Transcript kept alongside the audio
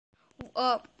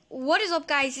What is up,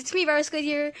 guys? It's me, Virus Good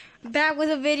here, back with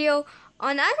a video.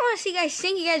 And I want to see, guys,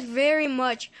 thank you guys very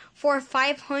much for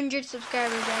 500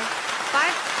 subscribers, guys.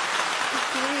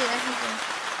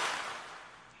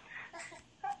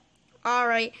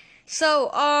 Alright, so,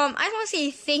 I just want to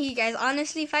say thank you guys.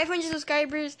 Honestly, 500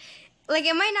 subscribers, like,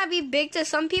 it might not be big to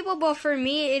some people, but for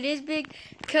me, it is big.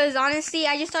 Because, honestly,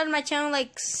 I just started my channel,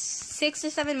 like, 6 or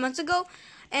 7 months ago.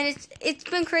 And it's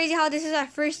been crazy how this is our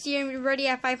first year and we're already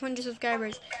at 500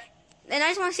 subscribers. And I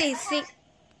just want to say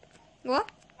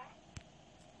what?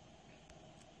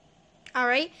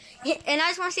 Alright. And I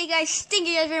just want to say, guys, thank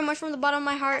you guys very much from the bottom of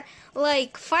my heart.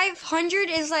 Like, 500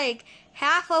 is like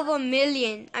half of a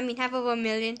million. I mean, half of a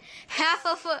million. Half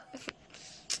of a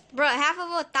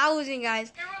 1,000,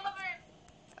 guys.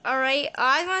 Alright.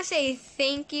 I just want to say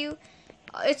thank you.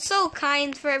 It's so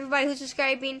kind for everybody who's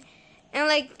subscribing. And,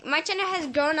 like, my channel has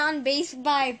grown on based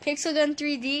by Pixelgun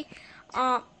 3D.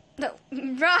 Bro,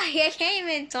 I can't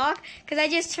even talk because I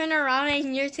just turned around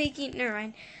and you're taking... Never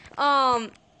mind.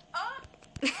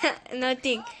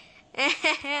 Nothing.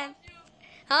 And,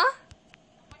 huh?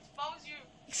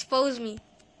 Expose me.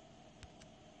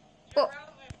 Oh,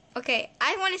 okay.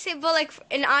 I want to say, but, like,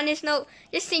 an honest note,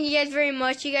 just thank you guys very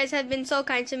much. You guys have been so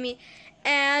kind to me.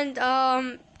 And,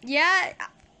 yeah...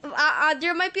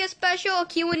 there might be a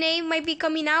Q&A might be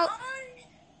coming out.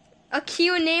 A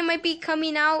Q&A might be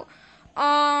coming out.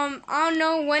 I don't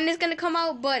know when it's gonna come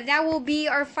out, but that will be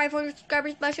our 500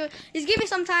 subscriber special. Just give me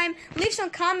some time. Leave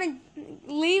some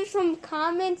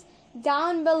comments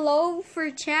down below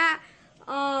for chat.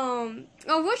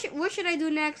 What should I do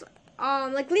next?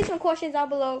 Like, leave some questions down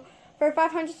below for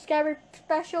 500 subscriber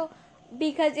special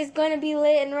because it's gonna be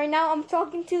lit. And right now I'm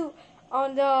talking to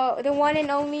the one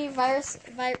and only Virus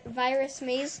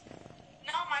Maze.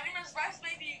 No, my name is Rice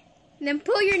Baby. Then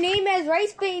put your name as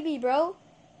Rice Baby, bro.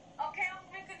 Okay, I'll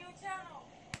make a new channel.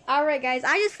 Alright, guys,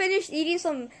 I just finished eating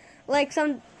I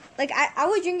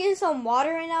was drinking some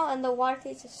water right now, and the water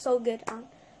tastes so good.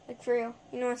 Like, for real,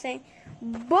 you know what I'm saying?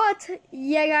 But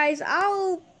yeah, guys,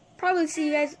 I'll probably see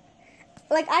you guys.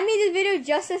 Like, I made this video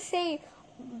just to say,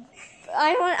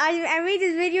 I made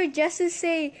this video just to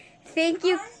say thank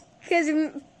you. Cause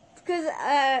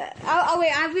I'll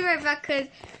wait. I'll be right back. Cause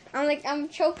I'm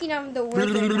choking on the word.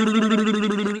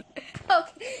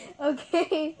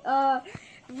 Okay.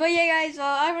 But yeah, guys.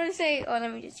 I want to say. Oh,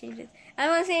 let me just change it. I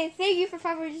want to say thank you for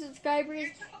 500 subscribers.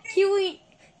 Q&A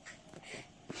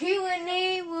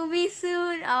will be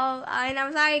soon. And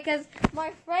I'm sorry, cause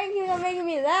my friend keeps on making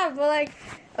me laugh. But like,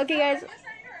 okay, guys.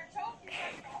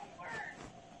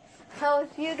 I'll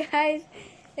see you guys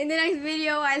in the next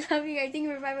video. I love you guys. Thank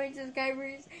you for 500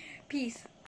 subscribers. Peace.